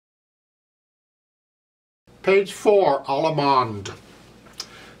Page 4, Allemande.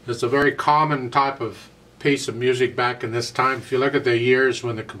 It's a very common type of piece of music back in this time. If you look at the years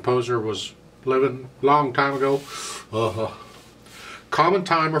when the composer was living, long time ago. Common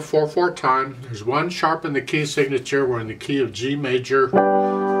time or 4/4 time. There's one sharp in the key signature. We're in the key of G major.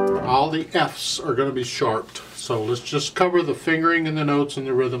 All the F's are going to be sharped. So let's just cover the fingering and the notes and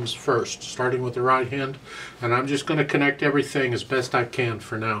the rhythms first, starting with the right hand. And I'm just going to connect everything as best I can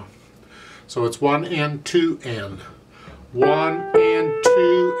for now. So it's 1 and 2 and. 1 and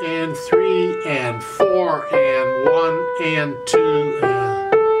 2 and 3 and 4 and 1 and 2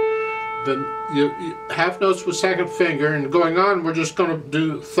 and. Then you half notes with second finger, and going on we're just going to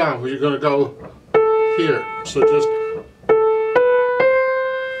do thumb. You're going to go here. So just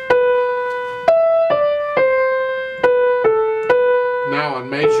now on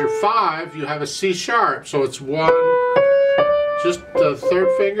measure 5 you have a C sharp. So it's 1, just the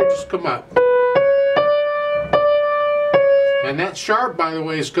third finger, just come up. And that sharp, by the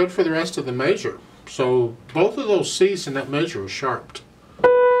way, is good for the rest of the measure. So both of those C's in that measure are sharped.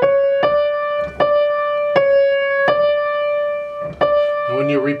 And when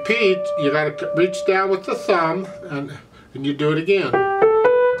you repeat, you got to reach down with the thumb, and you do it again.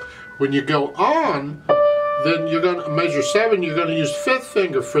 When you go on, then you're going to measure 7. You're going to use 5th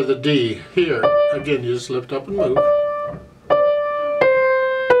finger for the D. Here, again, you just lift up and move.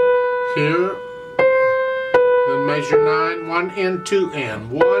 Here. Measure 9, 1 and 2 and.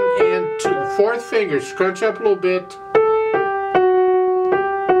 1 and 2. 4th finger, scrunch up a little bit.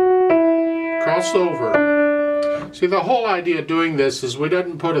 Cross over. See, the whole idea of doing this is we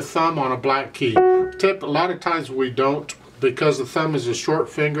didn't put a thumb on a black key. A lot of times we don't, because the thumb is a short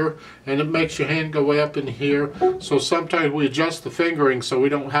finger and it makes your hand go way up in here. So sometimes we adjust the fingering so we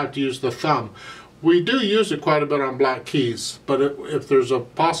don't have to use the thumb. We do use it quite a bit on black keys, but if there's a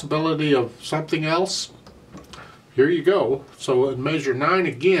possibility of something else, here you go. So in measure 9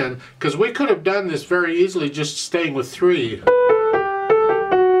 again, because we could have done this very easily just staying with 3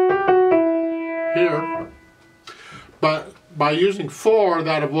 here, but by using 4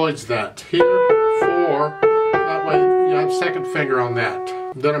 that avoids that. Here, 4, that way you have second finger on that.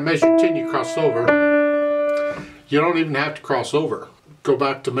 Then in measure 10 you cross over. You don't even have to cross over. Go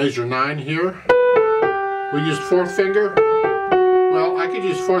back to measure 9 here. We used 4th finger. Well, I could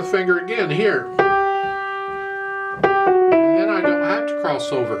use 4th finger again here.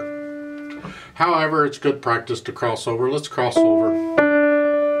 Cross over. However, it's good practice to cross over. Let's cross over.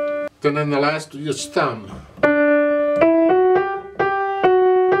 Then in the last is thumb.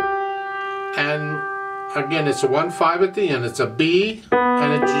 And again, it's a 1-5 at the end. It's a B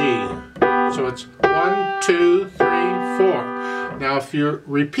and a G. So it's 1, 2, 3, 4. Now if you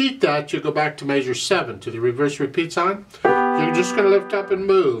repeat that, you go back to measure 7 to the reverse repeat sign. You're just going to lift up and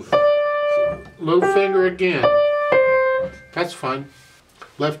move. Little finger again. That's fine.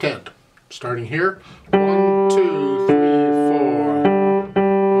 Left hand, starting here. 1, 2, 3, 4.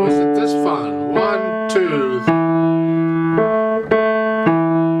 Oh, isn't this fun? 1, 2.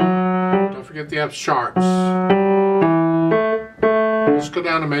 Don't forget the F sharps. Let's go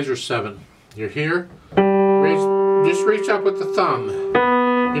down to measure 7. You're here. Just reach up with the thumb.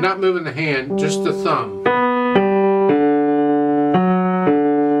 You're not moving the hand, just the thumb.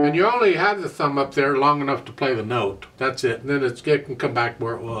 And you only have the thumb up there long enough to play the note. That's it. And then it can come back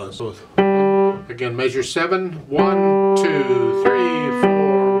where it was. So again, measure 7. 1, 2, 3,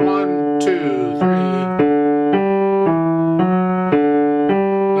 4. 1, 2, 3.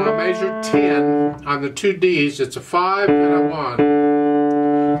 Now measure 10 on the 2 Ds. It's a 5 and a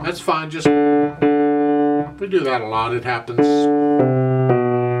 1. That's fine. Just we do that a lot. It happens. And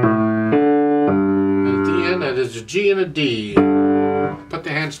at the end, that is a G and a D. Put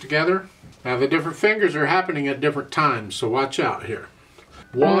the hands together. Now the different fingers are happening at different times, so watch out here.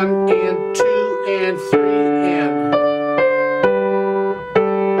 1 and 2 and 3 and.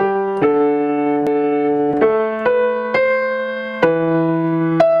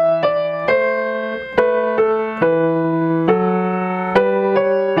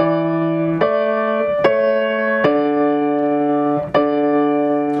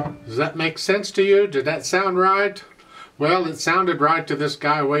 Does that make sense to you? Did that sound right? Well, it sounded right to this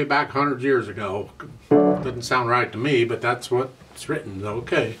guy way back 100 years ago. Doesn't sound right to me, but that's what's written.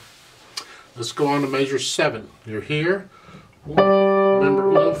 Okay. Let's go on to measure 7. You're here.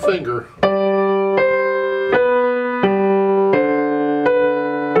 Remember, little finger.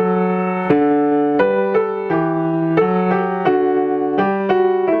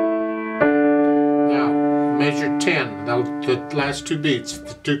 Now, measure 10. The last 2 beats.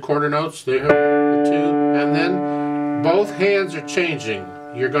 The 2 quarter notes. There, the 2, and then both hands are changing.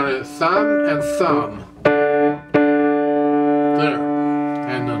 You're going to thumb and thumb.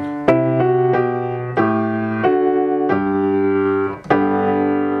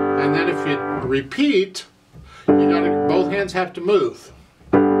 repeat, both hands have to move.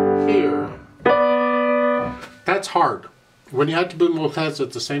 Here. That's hard. When you have to move both hands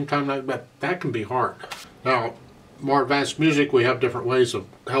at the same time like that, that can be hard. Now, more advanced music, we have different ways of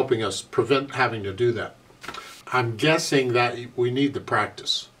helping us prevent having to do that. I'm guessing that we need the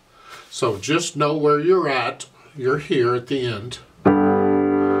practice. So just know where you're at. You're here at the end.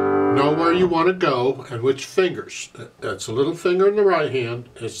 Know where you want to go and which fingers. That's a little finger in the right hand.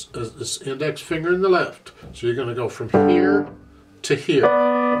 It's index finger in the left. So you're going to go from here to here.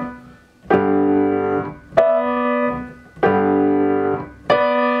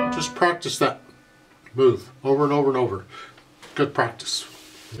 Just practice that move over and over and over. Good practice.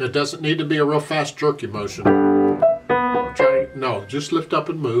 It doesn't need to be a real fast jerky motion. No, just lift up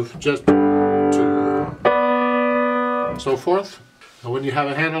and move. Just so forth. And when you have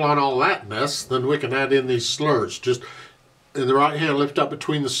a handle on all that mess, then we can add in these slurs. Just in the right hand, lift up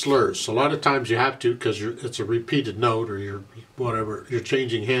between the slurs. So a lot of times you have to because it's a repeated note or you're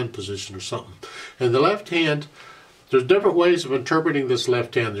changing hand position or something. In the left hand, there's different ways of interpreting this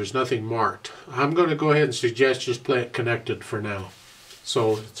left hand. There's nothing marked. I'm going to go ahead and suggest just play it connected for now.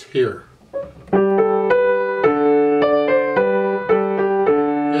 So it's here.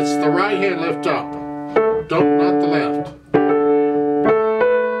 It's the right hand lift up. Not the left.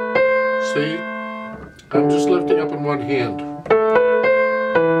 See? I'm just lifting up in one hand.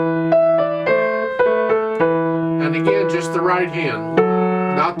 And again, just the right hand,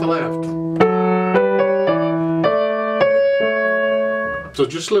 not the left. So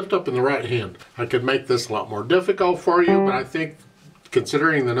just lift up in the right hand. I could make this a lot more difficult for you, but I think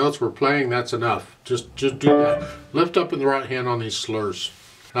considering the notes we're playing, that's enough. Just do that. Lift up in the right hand on these slurs.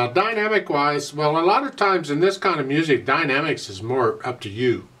 Now dynamic-wise, well, a lot of times in this kind of music, dynamics is more up to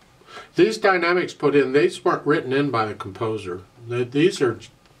you. These dynamics put in, these weren't written in by the composer. These are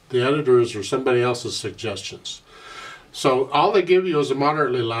the editors or somebody else's suggestions. So all they give you is a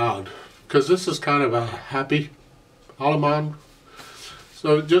moderately loud, because this is kind of a happy Allemande.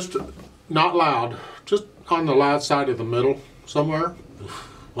 So just not loud, just on the loud side of the middle somewhere,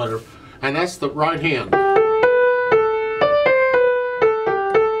 whatever. And that's the right hand.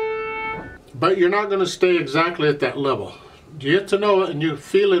 But you're not going to stay exactly at that level. You get to know it and you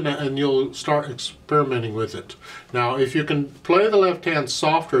feel it and you'll start experimenting with it. Now if you can play the left hand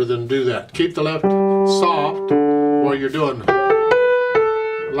softer, then do that. Keep the left soft while you're doing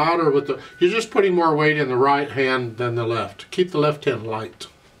louder with the... You're just putting more weight in the right hand than the left. Keep the left hand light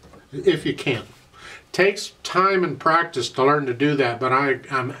if you can. Takes time and practice to learn to do that, but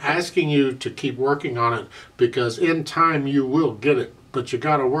I'm asking you to keep working on it because in time you will get it, but you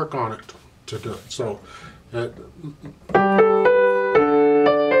got to work on it to do it. So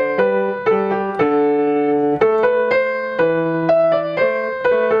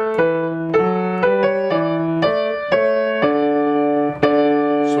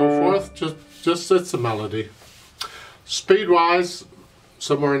just it's a melody. Speed-wise,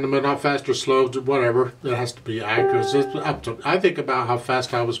 somewhere in the middle, not fast or slow, whatever. It has to be accurate. It's up to, I think about how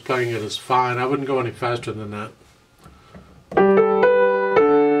fast I was playing it is fine. I wouldn't go any faster than that.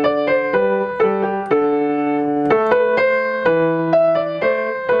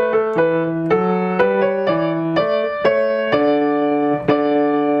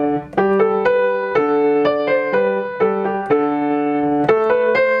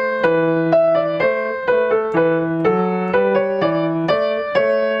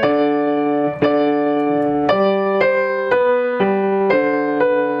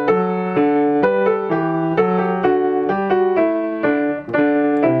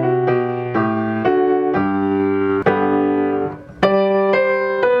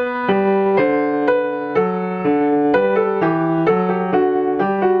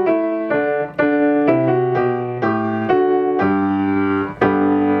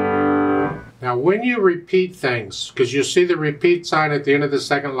 When you repeat things, because you see the repeat sign at the end of the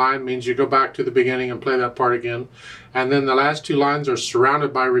second line means you go back to the beginning and play that part again. And then the last two lines are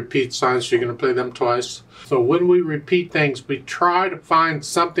surrounded by repeat signs, so you're going to play them twice. So when we repeat things, we try to find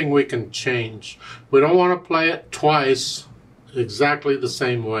something we can change. We don't want to play it twice exactly the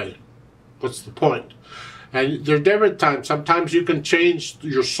same way. What's the point? And there are different times. Sometimes you can change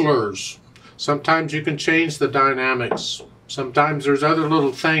your slurs. Sometimes you can change the dynamics. Sometimes there's other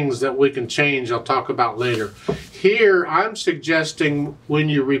little things that we can change I'll talk about later. Here I'm suggesting when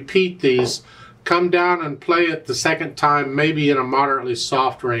you repeat these, come down and play it the second time maybe in a moderately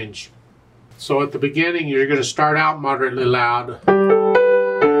soft range. So at the beginning you're going to start out moderately loud.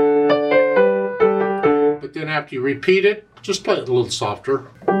 But then after you repeat it, just play it a little softer.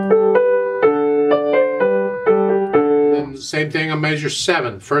 And then same thing on measure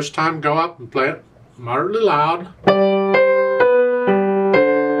 7. First time, go up and play it moderately loud.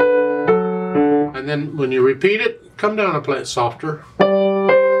 And then when you repeat it, come down and play it softer.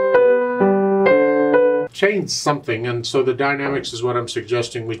 Change something, and so the dynamics is what I'm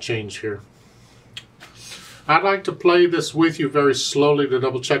suggesting we change here. I'd like to play this with you very slowly to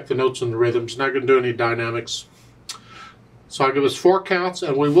double check the notes and the rhythms. Not going to do any dynamics. So I'll give us 4 counts,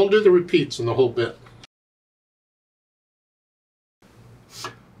 and we will do the repeats in the whole bit.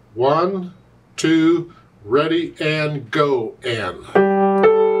 1, 2, ready, and go, and.